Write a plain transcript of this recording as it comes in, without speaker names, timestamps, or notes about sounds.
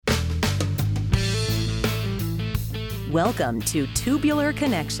Welcome to Tubular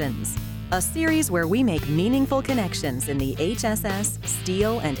Connections, a series where we make meaningful connections in the HSS,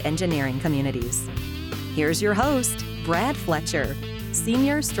 steel, and engineering communities. Here's your host, Brad Fletcher,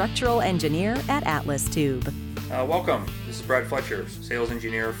 Senior Structural Engineer at Atlas Tube. Welcome. This is Brad Fletcher, Sales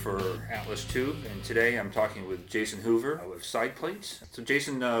Engineer for Atlas Tube, and today I'm talking with Jason Hoover with SidePlate. So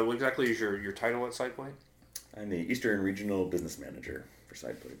Jason, what exactly is your title at SidePlate? I'm the Eastern Regional Business Manager for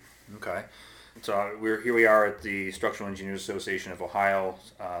SidePlate. Okay. So here we are at the Structural Engineers Association of Ohio,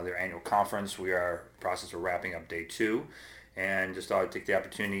 their annual conference. We are in the process of wrapping up day 2, and just thought I'd take the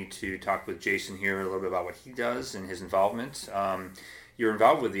opportunity to talk with Jason here a little bit about what he does and his involvement. You're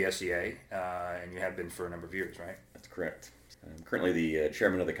involved with the SEA, and you have been for a number of years, right? That's correct. I'm currently the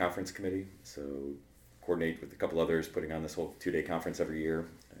chairman of the conference committee, so coordinate with a couple others putting on this whole 2-day conference every year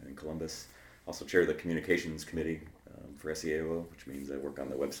in Columbus. Also chair the communications committee for SEAO, which means I work on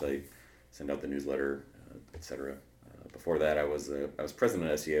the website, send out the newsletter, etc. Before that, I was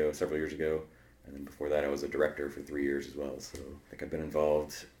president of SEO several years ago, and then before that, I was a director for 3 years as well. So I think I've been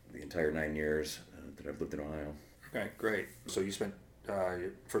involved the entire 9 years that I've lived in Ohio. Okay, great. So you spent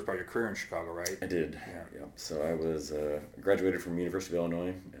your first part of your career in Chicago, right? I did. Yeah. So I was graduated from University of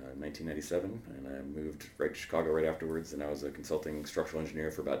Illinois in 1997, and I moved right to Chicago right afterwards. And I was a consulting structural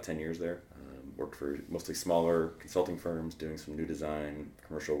engineer for about 10 years there. Worked for mostly smaller consulting firms doing some new design,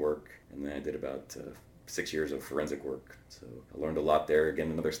 commercial work, and then I did about 6 years of forensic work. So I learned a lot there. Again,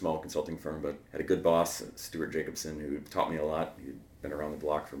 another small consulting firm, but had a good boss, Stuart Jacobson, who taught me a lot. He'd been around the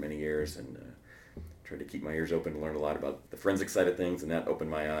block for many years and tried to keep my ears open and learn a lot about the forensic side of things, and that opened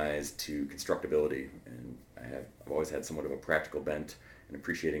my eyes to constructability. And I've always had somewhat of a practical bent and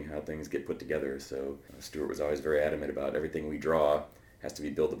appreciating how things get put together. So Stuart was always very adamant about everything we draw has to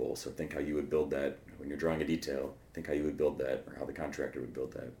be buildable. So think how you would build that when you're drawing a detail. Think how you would build that, or how the contractor would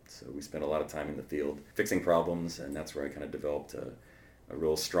build that. So we spent a lot of time in the field fixing problems, and that's where I kind of developed a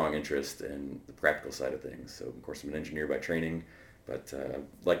real strong interest in the practical side of things. So of course I'm an engineer by training, but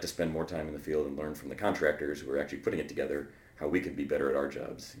like to spend more time in the field and learn from the contractors who are actually putting it together how we could be better at our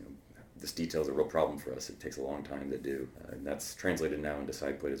jobs. This detail is a real problem for us. It takes a long time to do, and that's translated now into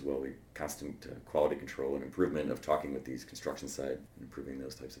SidePlate as well. We constant quality control and improvement of talking with these construction side and improving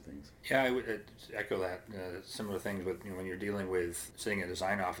those types of things. Yeah, I would echo that. Similar things with when you're dealing with sitting in a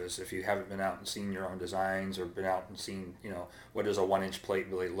design office. If you haven't been out and seen your own designs or been out and seen, what does a 1-inch plate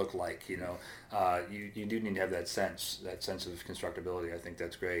really look like? You do need to have that sense of constructibility. I think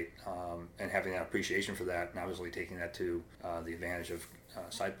that's great, and having that appreciation for that, and obviously taking that to the advantage of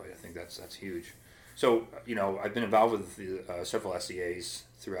SidePlate. I think that's huge. So, I've been involved with several SEAs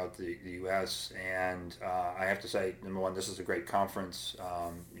throughout the U.S., and I have to say, number one, this is a great conference.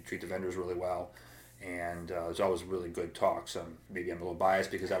 You treat the vendors really well, and there's always really good talks. Maybe I'm a little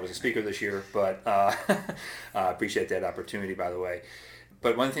biased because I was a speaker this year, but I appreciate that opportunity, by the way.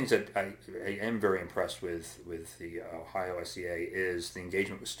 But one of the things that I am very impressed with the Ohio SEA is the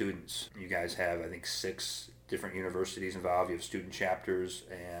engagement with students. You guys have, I think, 6 different universities involved. You have student chapters,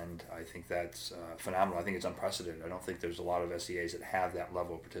 and I think that's phenomenal. I think it's unprecedented. I don't think there's a lot of SEAs that have that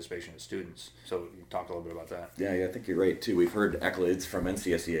level of participation of students. So you talk a little bit about that. Yeah, I think you're right, too. We've heard accolades from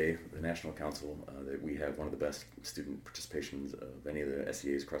NCSEA, the National Council, that we have one of the best student participations of any of the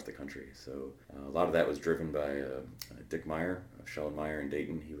SEAs across the country. So a lot of that was driven by Dick Meyer of Shell & Meyer in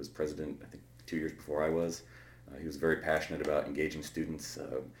Dayton. He was president, I think, 2 years before I was. He was very passionate about engaging students,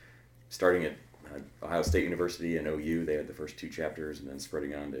 starting at Ohio State University and OU. They had the first 2 chapters, and then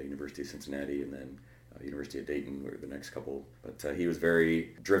spreading on to University of Cincinnati, and then University of Dayton were the next couple. But he was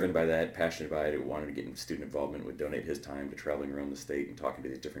very driven by that, passionate by it, wanted to get student involvement, would donate his time to traveling around the state and talking to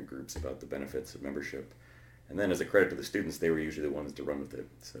these different groups about the benefits of membership. And then as a credit to the students, they were usually the ones to run with it.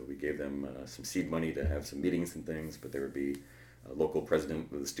 So we gave them some seed money to have some meetings and things, but there would be a local president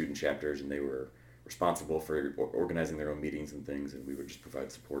with the student chapters, and they were responsible for organizing their own meetings and things, and we would just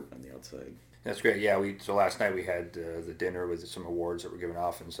provide support on the outside. That's great. Yeah, so last night we had the dinner with some awards that were given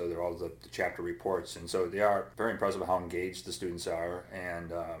off, and so they're all the chapter reports, and so they are very impressive how engaged the students are, and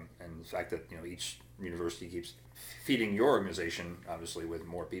the fact that each university keeps feeding your organization, obviously, with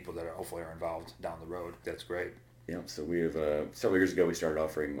more people that hopefully are involved down the road. That's great. Yeah, so we have several years ago we started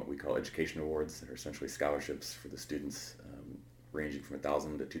offering what we call education awards that are essentially scholarships for the students, ranging from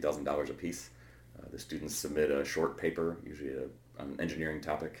 $1,000 to $2,000 a piece. The students submit a short paper, usually on an engineering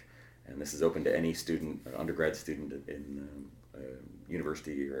topic, and this is open to any student, an undergrad student in a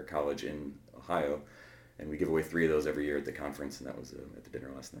university or a college in Ohio. And we give away 3 of those every year at the conference, and that was at the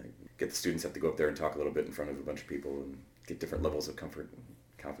dinner last night. The students have to go up there and talk a little bit in front of a bunch of people and get different levels of comfort and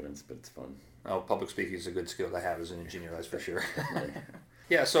confidence, but it's fun. Oh, public speaking is a good skill to have as an engineer, that's for sure.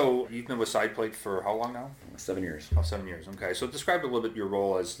 Yeah, so you've been with SidePlate for how long now? 7 years. Oh, 7 years. Okay. So describe a little bit your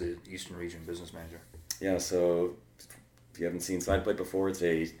role as the Eastern Region Business Manager. Yeah, so if you haven't seen SidePlate before, it's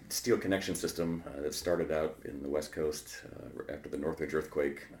a steel connection system that started out in the West Coast after the Northridge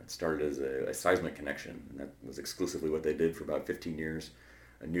earthquake. It started as a seismic connection, and that was exclusively what they did for about 15 years.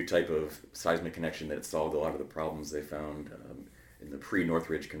 A new type of seismic connection that solved a lot of the problems they found in the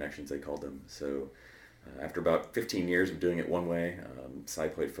pre-Northridge connections, they called them. So after about 15 years of doing it one way,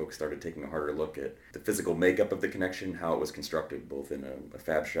 SidePlate folks started taking a harder look at the physical makeup of the connection, how it was constructed, both in a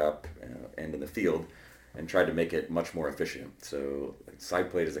fab shop and in the field, and tried to make it much more efficient. So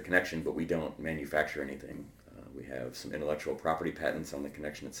SidePlate is a connection, but we don't manufacture anything. We have some intellectual property patents on the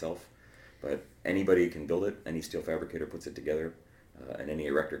connection itself, but anybody can build it, any steel fabricator puts it together, and any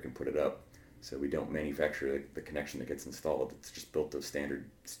erector can put it up. So we don't manufacture the connection that gets installed. It's just built of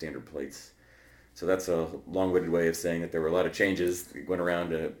standard plates. So that's a long-winded way of saying that there were a lot of changes that went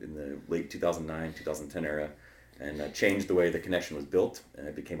around in the late 2009, 2010 era, and changed the way the connection was built, and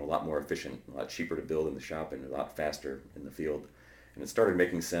it became a lot more efficient, a lot cheaper to build in the shop, and a lot faster in the field. And it started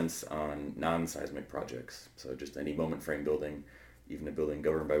making sense on non-seismic projects. So just any moment frame building, even a building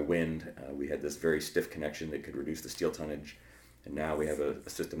governed by wind, we had this very stiff connection that could reduce the steel tonnage. And now we have a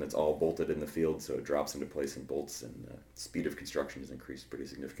system that's all bolted in the field, so it drops into place and bolts, and the speed of construction has increased pretty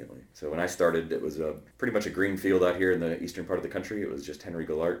significantly. So when I started, it was pretty much a green field out here in the eastern part of the country. It was just Henry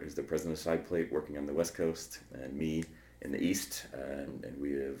Gillart, who's the president of SidePlate, working on the West Coast, and me in the east. And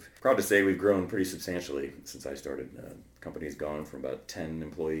we have, proud to say, we've grown pretty substantially since I started. The company's gone from about 10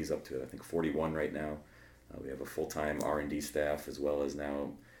 employees up to, I think, 41 right now. We have a full-time R&D staff, as well as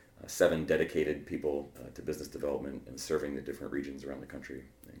now 7 dedicated people to business development and serving the different regions around the country,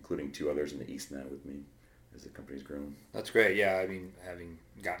 including 2 others in the east now with me as the company's grown. That's great. Yeah, I mean, having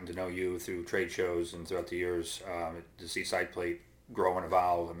gotten to know you through trade shows and throughout the years, to see SidePlate grow and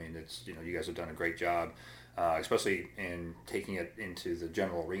evolve, I mean, it's, you guys have done a great job, especially in taking it into the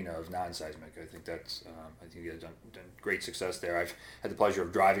general arena of non-seismic. I think I think you guys have done great success there. I've had the pleasure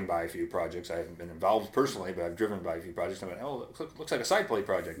of driving by a few projects. I haven't been involved personally, but I've driven by a few projects. And I went, oh, looks like a SidePlate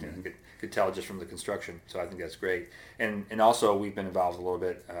project. Mm-hmm. And could tell just from the construction. So I think that's great. And also we've been involved a little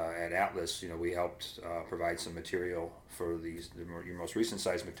bit at Atlas. We helped provide some material for your most recent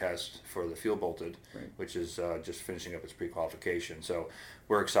seismic test for the field bolted, right, which is just finishing up its pre-qualification. So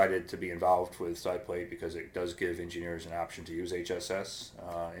we're excited to be involved with SidePlate because it does give engineers an option to use HSS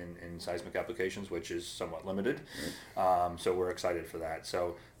in seismic applications, which is somewhat limited. Right. So we're excited for that.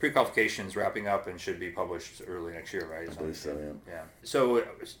 So pre-qualification is wrapping up and should be published early next year, right? I believe so, yeah. Yeah. So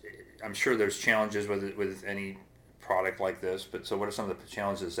I'm sure there's challenges with any product like this, but so what are some of the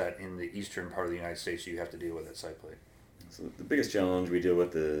challenges that in the eastern part of the United States you have to deal with at SidePlate? So the biggest challenge we deal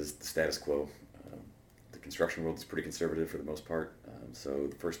with is the status quo. The construction world is pretty conservative for the most part. So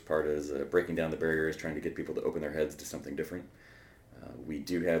the first part is breaking down the barriers, trying to get people to open their heads to something different. We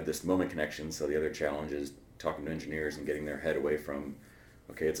do have this moment connection, so the other challenge is talking to engineers and getting their head away from,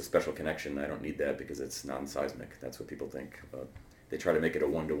 okay, it's a special connection, I don't need that because it's non-seismic. That's what people think. They try to make it a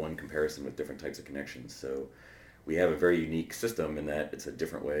one-to-one comparison with different types of connections. So we have a very unique system in that it's a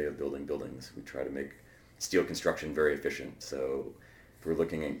different way of building buildings. We try to make steel construction very efficient. So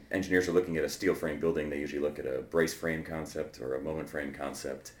if engineers are looking at a steel frame building, they usually look at a brace frame concept or a moment frame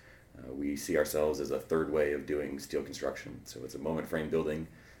concept. We see ourselves as a third way of doing steel construction. So it's a moment frame building,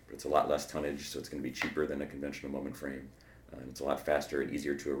 but it's a lot less tonnage, so it's going to be cheaper than a conventional moment frame. And it's a lot faster and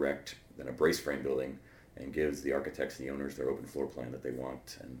easier to erect than a brace frame building, and gives the architects and the owners their open floor plan that they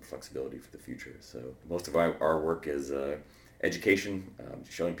want and flexibility for the future. So most of our work is education,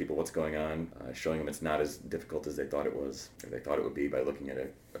 showing people what's going on, showing them it's not as difficult as they thought it was, or they thought it would be by looking at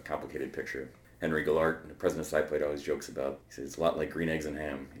a complicated picture. Henry Gillart, the president of SidePlate, always jokes about, he says, it's a lot like green eggs and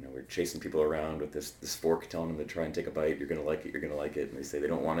ham. We're chasing people around with this fork, telling them to try and take a bite. You're going to like it, you're going to like it. And they say they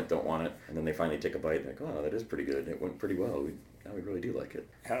don't want it. And then they finally take a bite and they're like, oh, that is pretty good. It went pretty well. Now we really do like it.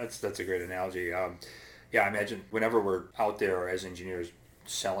 Yeah, that's a great analogy. Yeah, I imagine whenever we're out there as engineers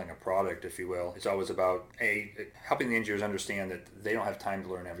selling a product, if you will, it's always about helping the engineers understand that they don't have time to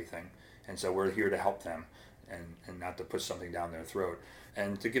learn everything. And so we're here to help them and not to push something down their throat,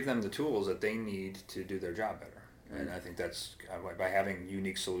 and to give them the tools that they need to do their job better. And I think that's, by having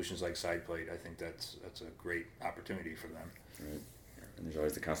unique solutions like SidePlate, I think that's a great opportunity for them. Right. And there's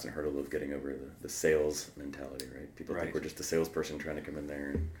always the constant hurdle of getting over the sales mentality, right? People think we're just a salesperson trying to come in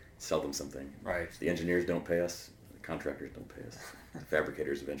there and sell them something. Right. The engineers don't pay us. The contractors don't pay us. The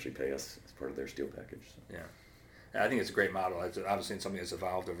fabricators eventually pay us as part of their steel package. So. Yeah. I think it's a great model. It's obviously something that's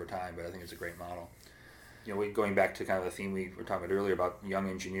evolved over time, but I think it's a great model. Going back to kind of the theme we were talking about earlier about young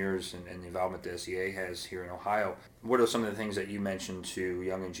engineers and the involvement the SEA has here in Ohio, what are some of the things that you mentioned to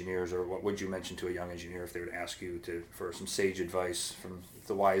young engineers, or what would you mention to a young engineer if they would ask you for some sage advice from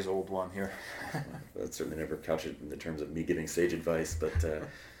the wise old one here? I'd certainly never couch it in the terms of me giving sage advice, but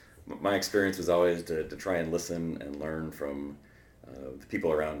my experience was always to try and listen and learn from the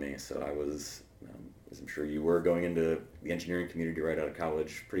people around me. So I was, as I'm sure you were, going into the engineering community right out of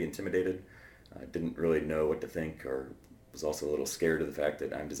college, pretty intimidated. I didn't really know what to think, or was also a little scared of the fact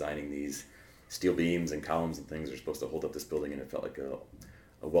that I'm designing these steel beams and columns and things that are supposed to hold up this building, and it felt like a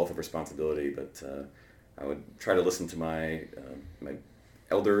wealth of responsibility. But I would try to listen to my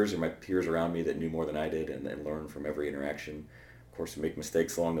elders or my peers around me that knew more than I did, and learn from every interaction. Of course, you make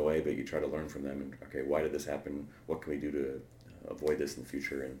mistakes along the way, but you try to learn from them. And okay, why did this happen? What can we do to avoid this in the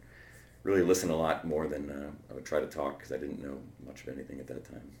future? And really listen a lot more than I would try to talk, because I didn't know much of anything at that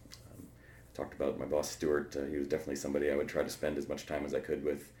time. Talked about my boss, Stuart. He was definitely somebody I would try to spend as much time as I could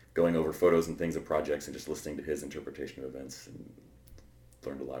with, going over photos and things of projects and just listening to his interpretation of events, and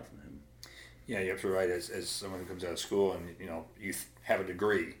learned a lot from him. Yeah, you're absolutely right. As someone who comes out of school and you have a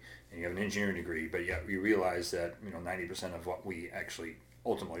degree and you have an engineering degree, but yet you realize that 90% of what we actually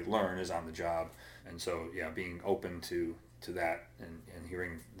ultimately learn is on the job, and so being open to that and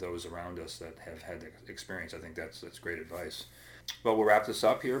hearing those around us that have had the experience, I think that's great advice. Well, we'll wrap this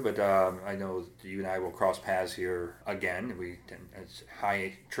up here, but I know you and I will cross paths here again. It's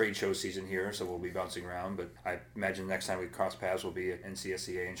high trade show season here, so we'll be bouncing around, but I imagine next time we cross paths will be at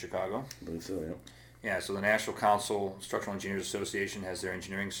NCSEA in Chicago. I believe so, yeah. Yeah, so the National Council Structural Engineers Association has their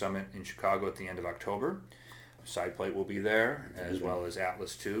engineering summit in Chicago at the end of October. SidePlate will be there, as well as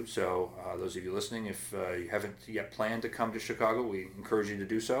Atlas Tube. So those of you listening, if you haven't yet planned to come to Chicago, we encourage you to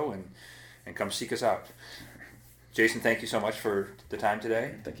do so and come seek us out. Jason, thank you so much for the time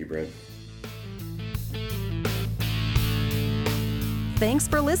today. Thank you, Brad. Thanks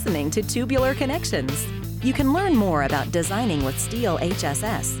for listening to Tubular Connections. You can learn more about designing with steel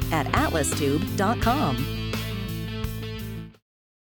HSS at atlastube.com.